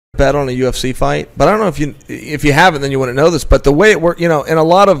bet on a UFC fight, but I don't know if you haven't, then you wouldn't know this. But the way it works, in a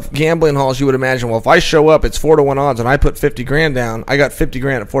lot of gambling halls, you would imagine, well, if I show up, it's 4-1 odds, and I put 50 grand down, I got 50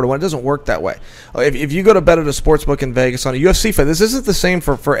 grand at 4-1. It doesn't work that way. If you go to bet at a sports book in Vegas on a UFC fight, this isn't the same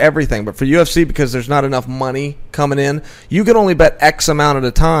for everything, but for UFC, because there's not enough money coming in, you can only bet X amount at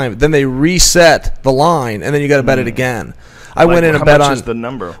a time. Then they reset the line, and then you got to bet it again. I went in and bet on. How much is the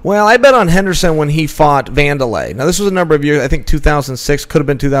number? Well, I bet on Henderson when he fought Wanderlei. Now, this was a number of years. I think 2006, could have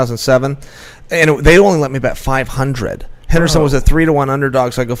been 2007, and they only let me bet 500. Henderson was a 3-1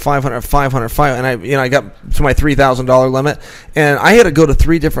 underdog, so I go 500, 500, 500, and I got to my $3,000 limit, and I had to go to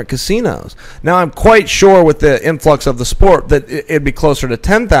 3 different casinos. Now, I'm quite sure with the influx of the sport that it'd be closer to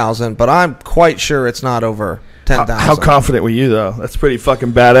 10,000, but I'm quite sure it's not over 10,000. How confident were you, though? That's pretty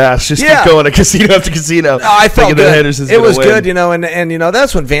fucking badass. Just keep going to casino after casino. I felt good. It was win. good, and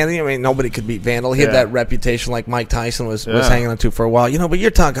that's when Vandal. I mean, nobody could beat Vandal. He had that reputation, like Mike Tyson was hanging on to for a while. But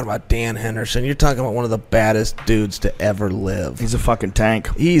you're talking about Dan Henderson. You're talking about one of the baddest dudes to ever live. He's a fucking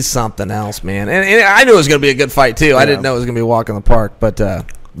tank. He's something else, man. And I knew it was going to be a good fight too. I didn't know it was going to be a walk in the park, but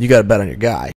you got to bet on your guy.